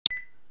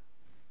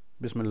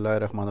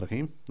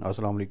Bismillahirrahmanirrahim.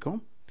 Assalamu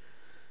alaikum.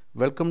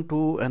 Welcome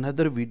to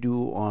another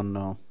video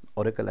on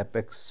Oracle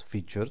APEX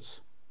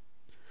features.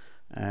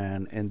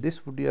 And in this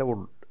video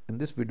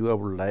I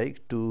would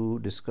like to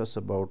discuss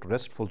about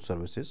RESTful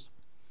services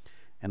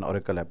in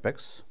Oracle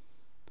APEX,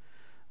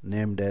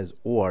 named as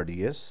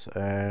ORDS.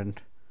 And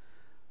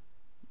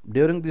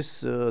during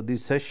these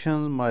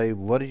sessions, my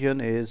version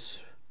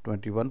is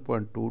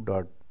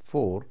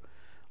 21.2.4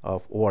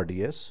 of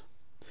ORDS.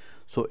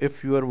 So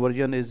if your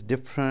version is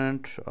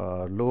different,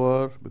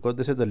 lower, because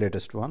this is the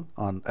latest one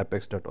on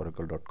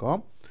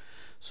apex.oracle.com.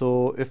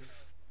 So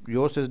if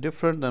yours is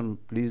different, then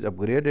please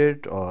upgrade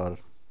it, or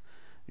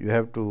you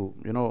have to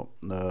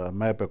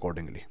map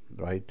accordingly,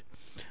 right?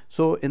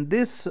 So in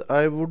this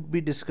I would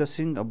be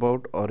discussing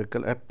about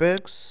Oracle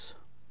APEX,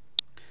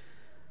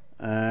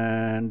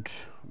 and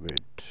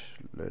wait,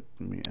 let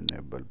me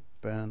enable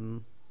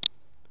pen.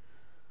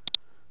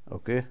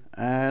 Okay,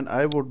 and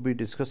I would be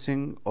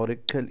discussing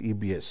Oracle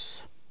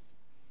EBS,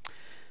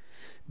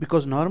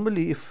 because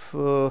normally if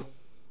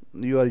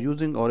you are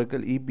using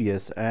Oracle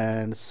EBS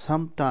and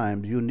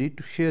sometimes you need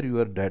to share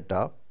your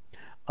data,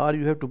 or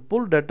you have to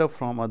pull data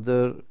from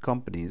other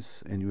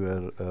companies in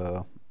your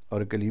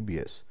Oracle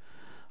EBS.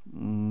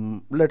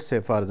 Let's say,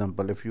 for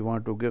example, if you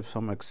want to give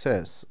some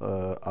access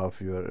of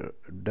your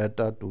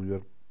data to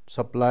your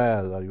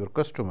suppliers or your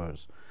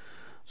customers,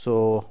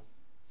 so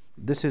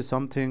this is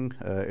something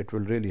it will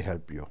really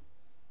help you.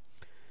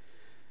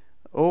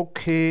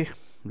 Okay,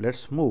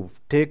 let's move.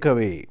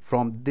 Takeaway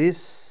from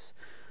this,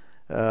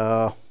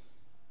 it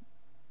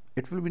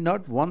will be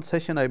not one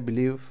session, I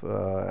believe.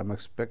 I'm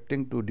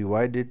expecting to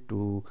divide it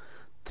to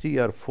 3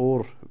 or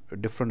 4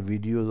 different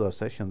videos or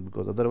sessions,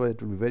 because otherwise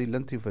it will be very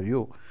lengthy for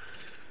you.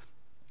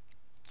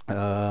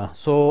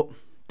 So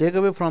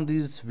takeaway from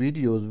these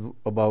videos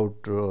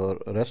about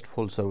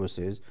RESTful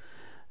services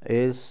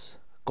is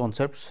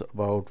concepts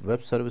about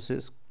web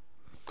services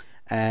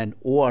and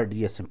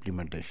ORDS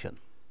implementation.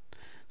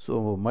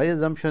 So my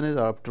assumption is,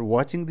 after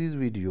watching these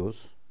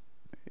videos,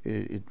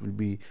 it will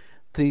be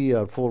 3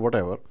 or 4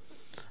 whatever,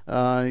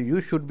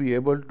 you should be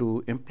able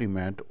to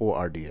implement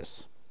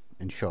ORDS,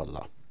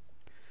 inshallah.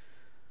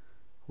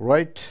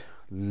 Right,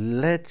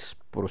 let's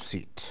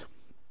proceed.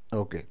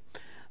 Okay,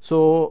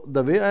 so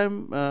the way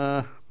I'm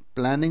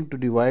planning to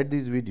divide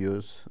these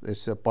videos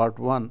is part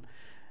 1.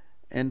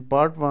 In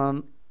part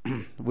 1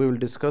 we will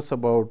discuss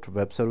about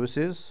web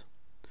services,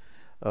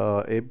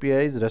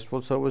 APIs,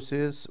 RESTful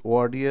services,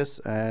 ORDS,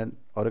 and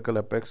Oracle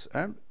APEX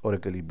and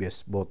Oracle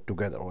EBS both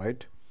together,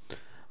 right?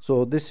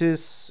 So this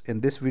is, in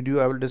this video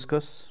I will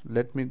discuss.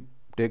 Let me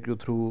take you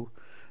through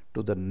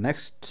to the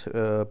next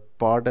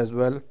part as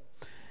well.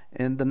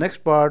 In the next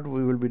part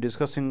we will be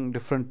discussing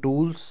different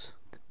tools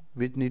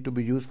which need to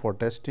be used for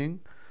testing,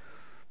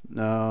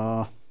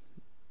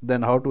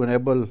 then how to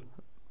enable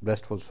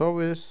RESTful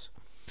service,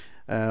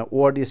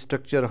 ORDS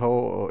structure,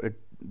 how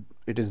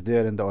it is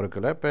there in the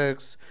Oracle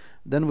APEX.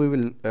 Then we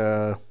will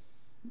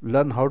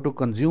learn how to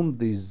consume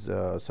these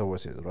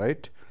services,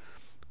 right?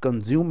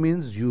 Consume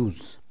means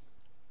use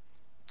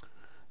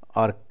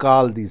or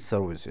call these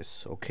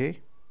services. Okay,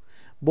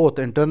 both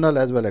internal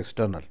as well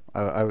external.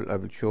 I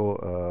will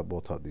show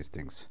both of these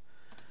things.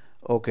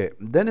 Okay,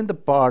 then in the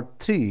part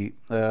 3,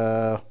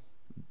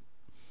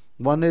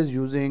 one is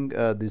using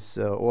this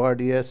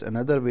ORDS.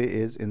 Another way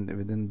is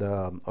within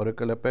the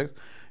Oracle APEX,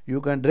 you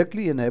can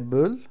directly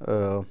enable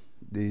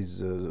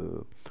these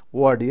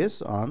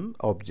ORDS on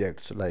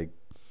objects like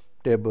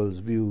tables,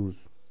 views,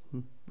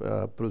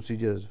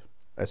 procedures,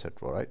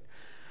 etc. Right?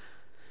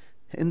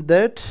 In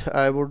that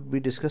I would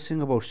be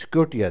discussing about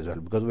security as well,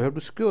 because we have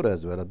to secure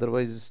as well.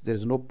 Otherwise there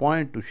is no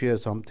point to share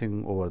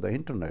something over the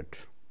internet,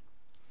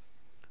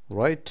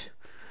 right?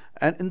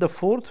 And in the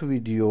 4th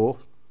video,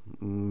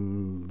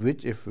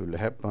 which if will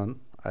happen,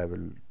 I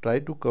will try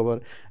to cover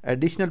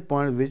additional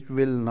points which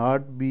will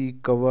not be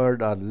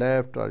covered or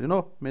left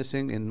or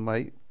missing in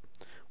my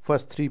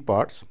first 3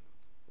 parts,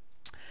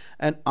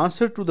 and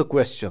answer to the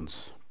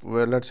questions.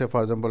 Well, let's say,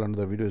 for example, under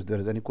the video, if there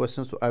is any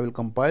questions, so I will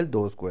compile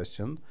those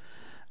questions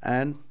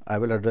and I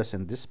will address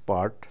in this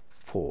part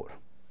 4.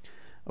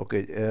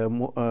 Okay,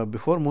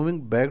 before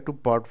moving back to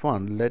part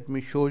 1, let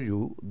me show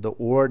you the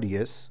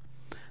ORDS.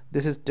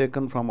 This is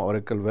taken from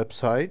Oracle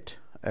website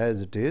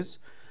as it is.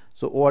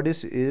 So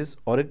ORDS is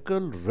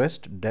Oracle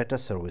REST Data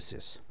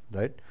Services,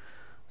 right?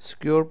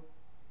 Secure,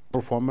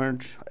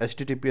 performant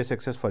HTTPS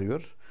access for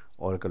your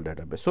Oracle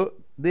database. So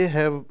they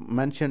have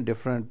mentioned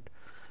different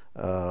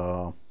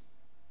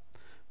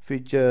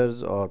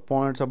features or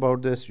points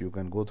about this. You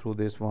can go through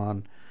this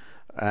one,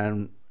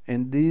 and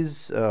in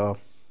these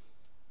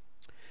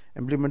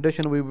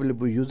implementation we will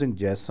be using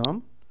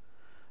JSON,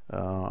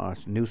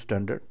 new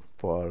standard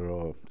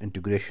for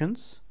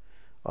integrations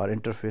or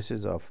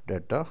interfaces of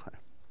data,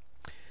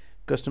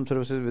 custom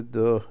services with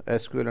the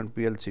SQL and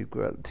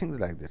PLSQL, things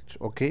like that.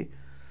 Okay,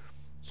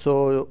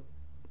 so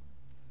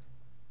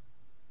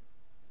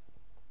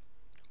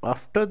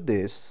after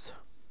this,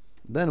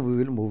 then we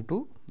will move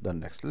to the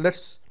next.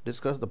 Let's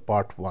discuss the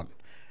part 1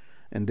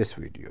 in this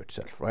video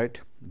itself,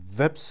 right?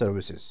 Web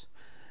services.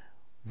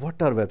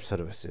 what are web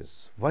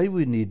services, why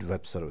we need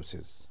web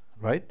services,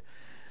 right?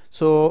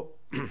 So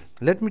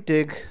let me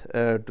take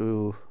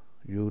to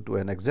you to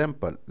an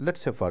example.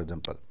 Let's say, for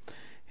example,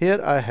 here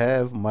I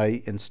have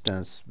my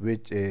instance,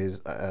 which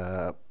is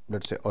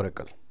let's say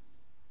Oracle,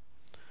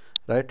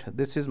 right?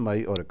 This is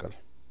my Oracle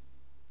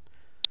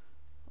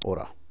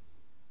Aura,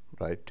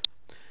 right?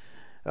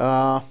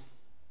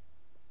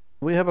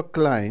 We have a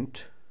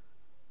client,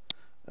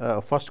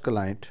 first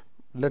client.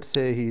 Let's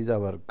say he is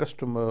our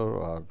customer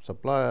or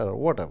supplier or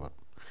whatever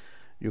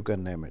you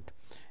can name it.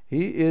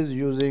 He is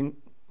using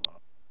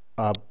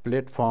a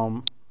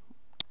platform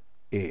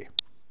A,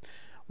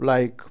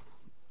 like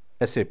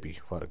SAP,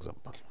 for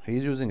example. He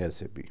is using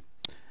SAP.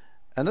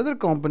 Another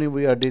company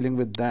we are dealing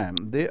with them,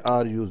 they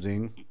are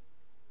using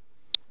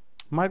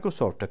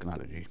Microsoft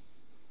technology,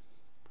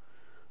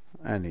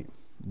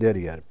 their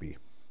ERP.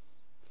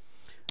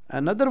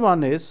 Another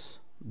one is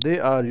they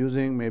are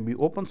using maybe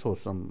open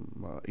source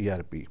some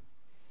ERP,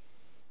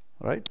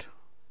 right?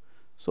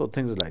 So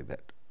things like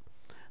that.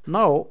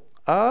 Now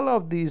all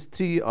of these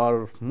three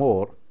or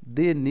more,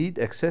 they need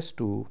access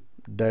to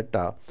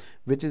data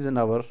which is in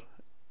our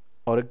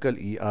Oracle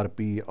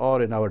ERP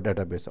or in our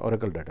database,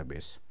 Oracle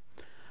database.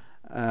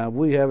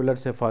 We have,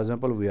 let's say, for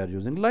example, we are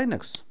using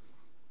Linux.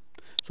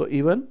 So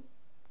even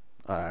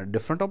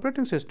different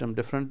operating system,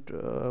 different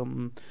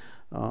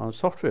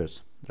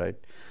softwares, right?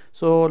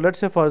 So let's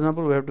say, for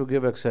example, we have to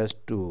give access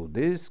to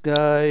this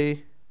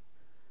guy,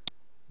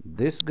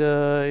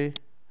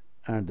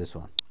 and this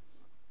one.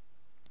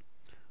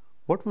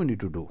 What we need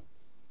to do?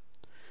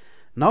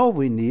 Now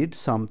we need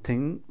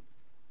something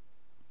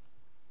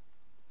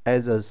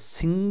as a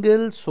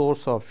single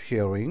source of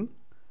sharing,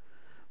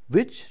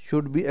 which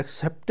should be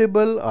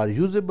acceptable or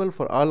usable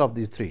for all of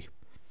these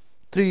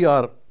three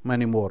or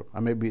many more, or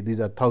maybe these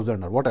are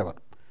 1,000 or whatever.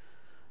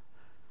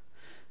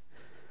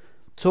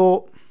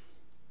 So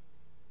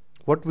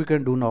what we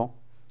can do now?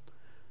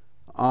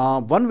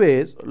 One way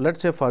is,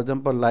 let's say, for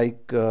example,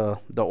 like the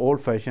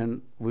old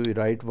fashioned, we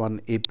write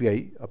one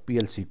API, a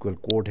PLSQL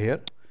code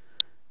here,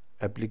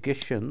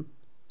 application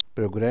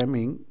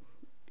programming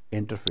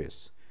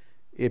interface,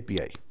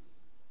 API,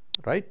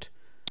 right?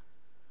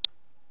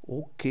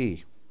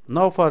 Okay.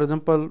 Now, for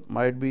example,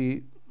 might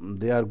be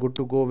they are good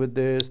to go with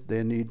this.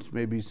 They need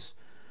maybe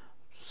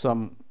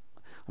some.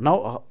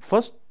 Now,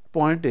 first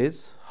point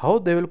is how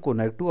they will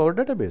connect to our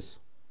database.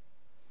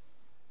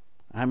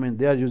 I mean,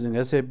 they are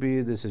using SAP.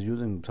 This is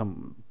using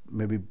some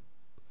maybe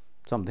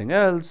something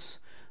else.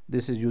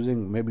 This is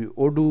using maybe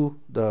Odoo,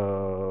 the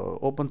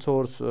open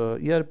source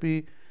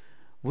ERP.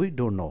 We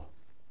don't know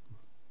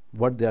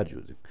what they are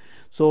using.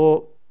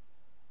 So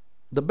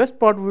the best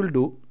part we will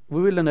do,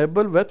 we will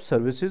enable web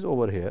services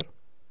over here,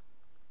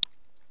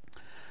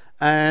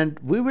 and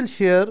we will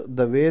share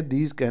the way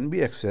these can be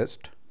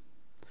accessed,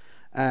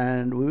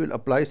 and we will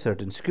apply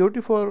certain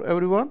security for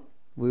everyone.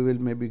 We will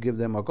maybe give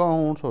them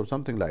accounts or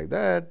something like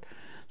that.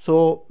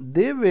 So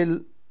they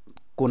will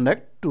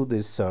connect to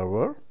this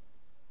server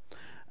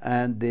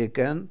and they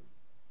can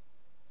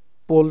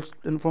pull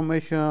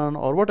information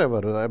or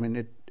whatever. I mean,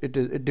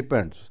 it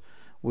depends.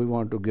 We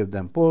want to give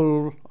them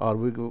pull,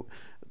 or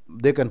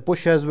they can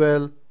push as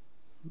well.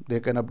 They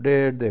can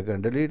update, they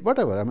can delete,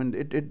 whatever. I mean,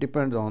 it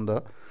depends on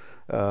the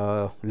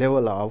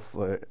level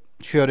of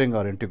sharing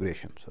or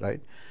integrations,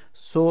 right?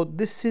 So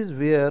this is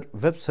where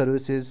web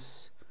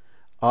services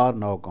are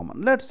now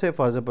common. Let's say,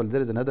 for example, there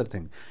is another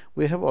thing.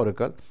 We have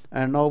Oracle,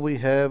 and now we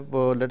have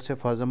let's say,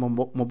 for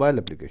example, mobile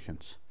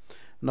applications.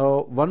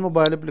 Now one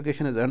mobile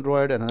application is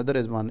Android and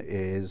another one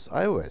is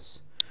iOS.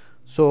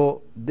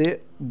 So they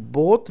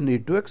both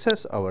need to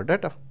access our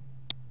data.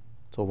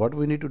 So what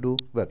we need to do?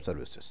 Web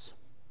services.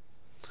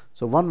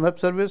 So one web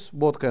service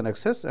both can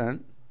access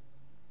and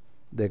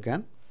they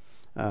can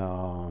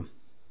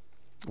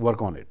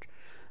work on it,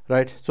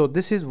 right? So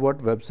this is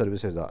what web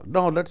services are.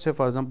 Now let's say,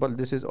 for example,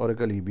 this is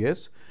Oracle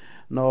EBS.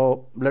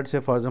 Now let's say,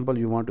 for example,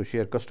 you want to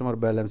share customer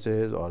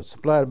balances or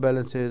supplier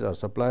balances or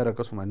supplier or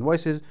customer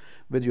invoices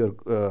with your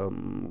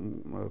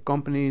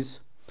companies.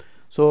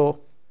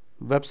 So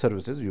web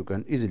services, you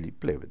can easily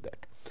play with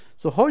that.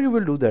 So how you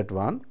will do that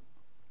one?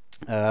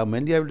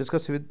 Mainly I will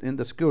discuss with in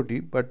the security,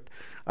 but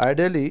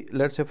ideally,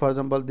 let's say, for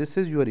example, this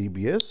is your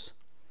EBS,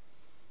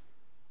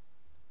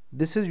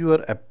 this is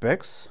your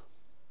Apex.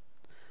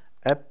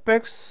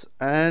 Apex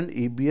and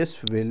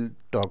EBS will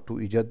talk to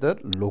each other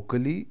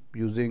locally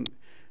using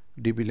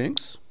DB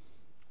links.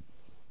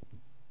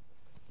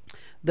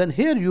 Then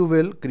here you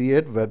will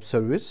create web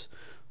service.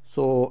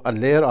 So a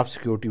layer of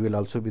security will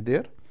also be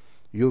there.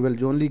 You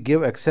will only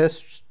give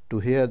access to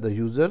here the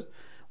user,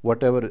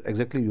 whatever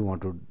exactly you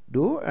want to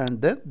do,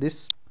 and then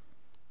this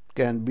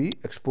can be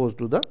exposed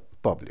to the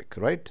public,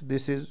 right?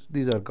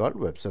 These are called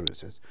web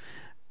services.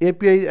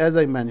 API, as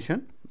I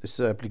mentioned, is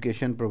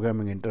application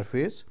programming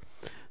interface.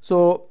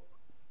 So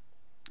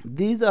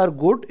these are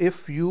good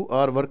if you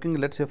are working,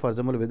 let's say, for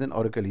example, within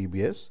Oracle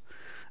EBS,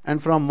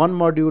 and from one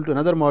module to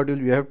another module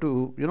you have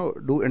to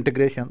do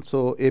integration.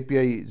 So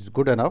API is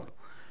good enough.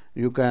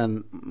 You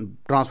can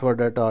transfer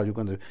data, you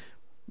can,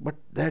 but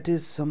that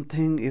is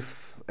something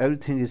if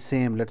everything is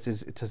same, let's say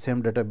it's the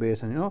same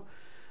database, and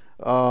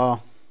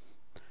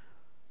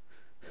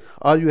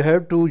or you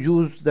have to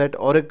use that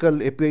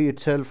Oracle API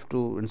itself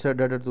to insert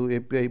data to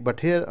API. But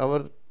here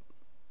our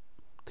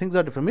things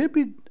are different.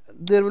 Maybe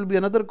there will be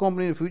another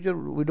company in future,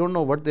 we don't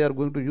know what they are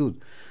going to use,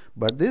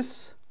 but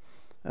this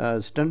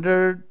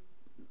standard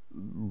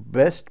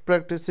best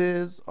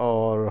practices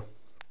or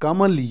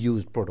commonly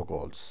used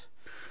protocols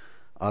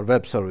or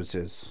web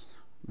services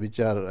which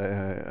are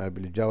I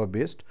believe Java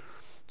based,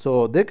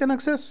 so they can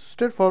access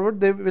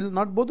straightforward, they will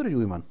not bother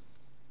you even,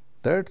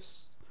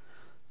 that's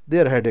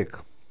their headache.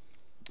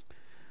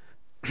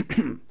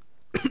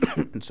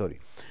 Sorry.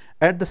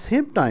 At the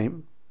same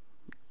time,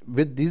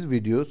 with these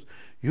videos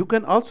you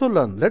can also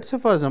learn, let's say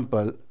for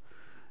example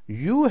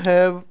you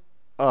have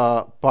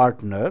a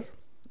partner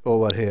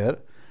over here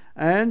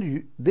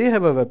and they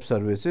have a web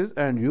services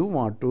and you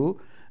want to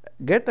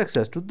get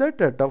access to that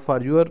data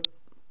for your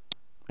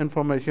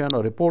information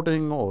or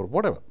reporting or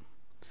whatever.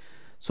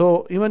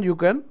 So even you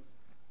can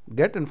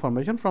get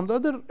information from the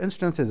other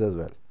instances as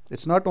well.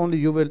 It's not only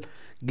you will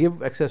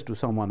give access to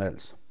someone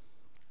else.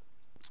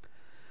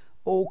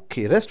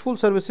 Okay, RESTful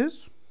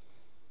services.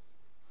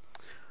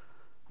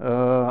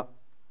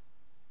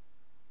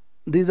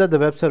 These are the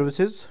web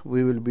services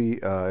we will be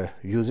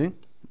using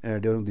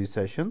during these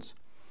sessions,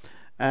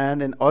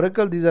 and in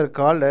Oracle these are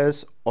called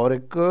as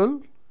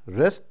Oracle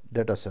REST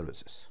data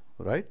services,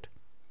 right?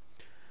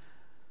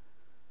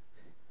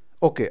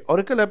 Okay,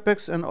 Oracle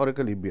APEX and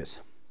Oracle EBS.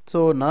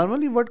 So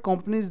normally what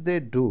companies they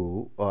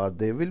do, or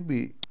they will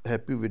be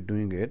happy with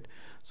doing it.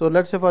 So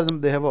let's say for example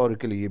they have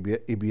Oracle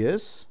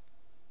EBS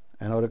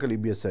and Oracle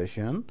EBS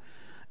session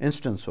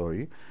instance,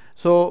 sorry.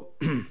 So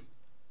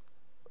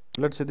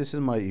let's say this is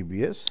my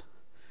EBS,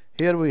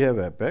 here we have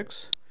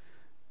APEX,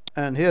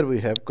 and here we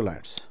have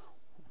clients,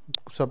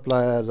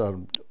 suppliers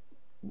or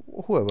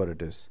whoever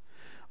it is,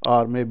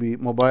 or maybe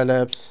mobile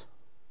apps,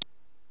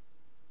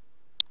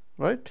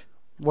 right,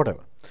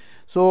 whatever.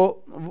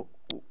 So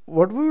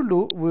what we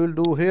will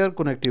do here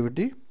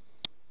connectivity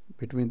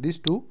between these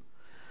two,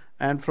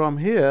 and from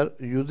here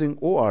using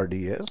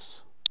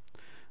ORDS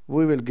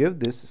we will give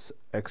this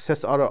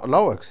access or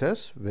allow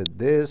access with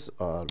this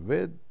or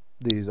with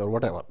these or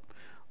whatever,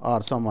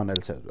 or someone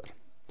else as well.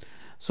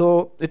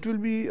 So it will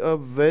be a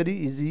very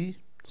easy,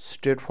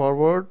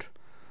 straightforward,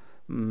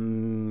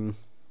 and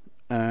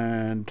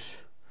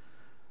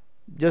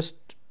just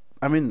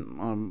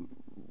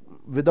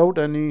without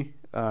any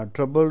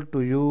trouble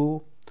to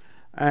you,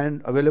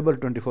 and available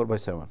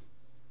 24/7,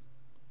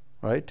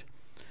 right?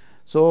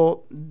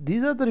 So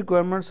these are the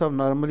requirements of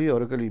normally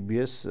Oracle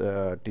EBS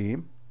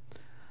team.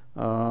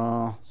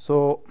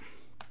 So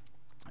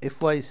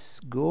if I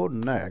go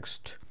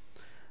next,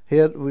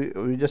 here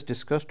we just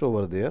discussed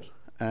over there,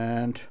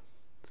 and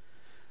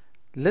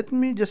let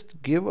me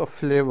just give a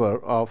flavor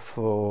of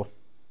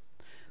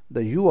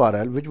the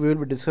URL which we will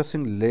be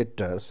discussing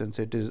later, since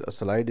it is a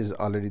slide is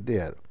already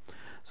there.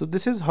 So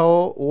this is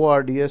how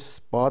ORDS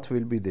path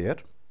will be there,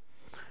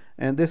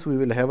 and this we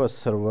will have a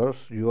server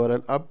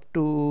URL up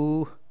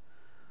to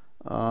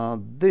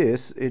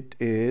this, it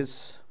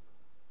is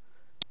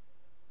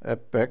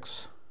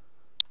APEX,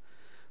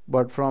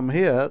 but from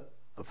here,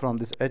 from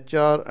this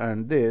HR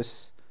and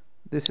this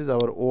is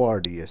our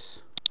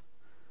ORDS,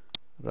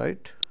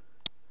 right?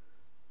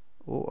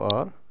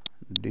 ORDS,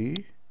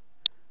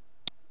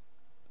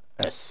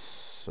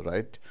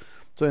 right?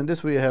 So in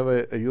this we have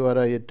a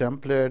URI, a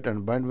template,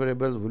 and bind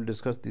variables. We'll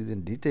discuss these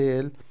in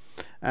detail,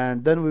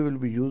 and then we will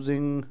be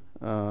using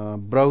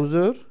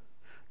browser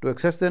to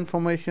access the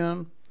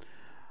information.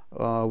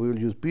 We will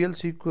use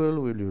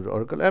PLSQL, we will use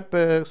Oracle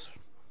APEX,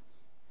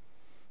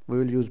 we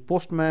will use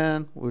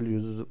Postman, we will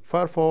use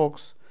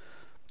Firefox.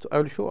 So I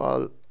will show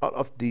all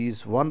of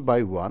these one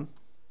by one,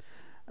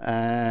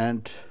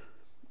 and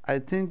I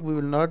think we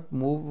will not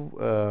move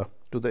to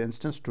the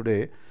instance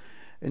today.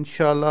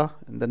 Inshallah,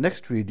 in the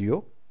next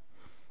video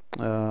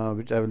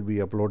which I will be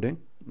uploading,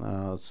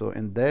 so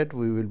in that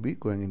we will be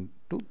going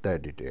into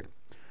that detail.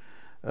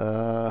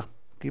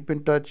 Keep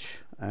in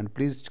touch and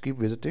please keep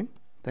visiting.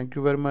 Thank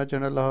you very much,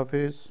 and Allah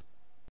Hafiz.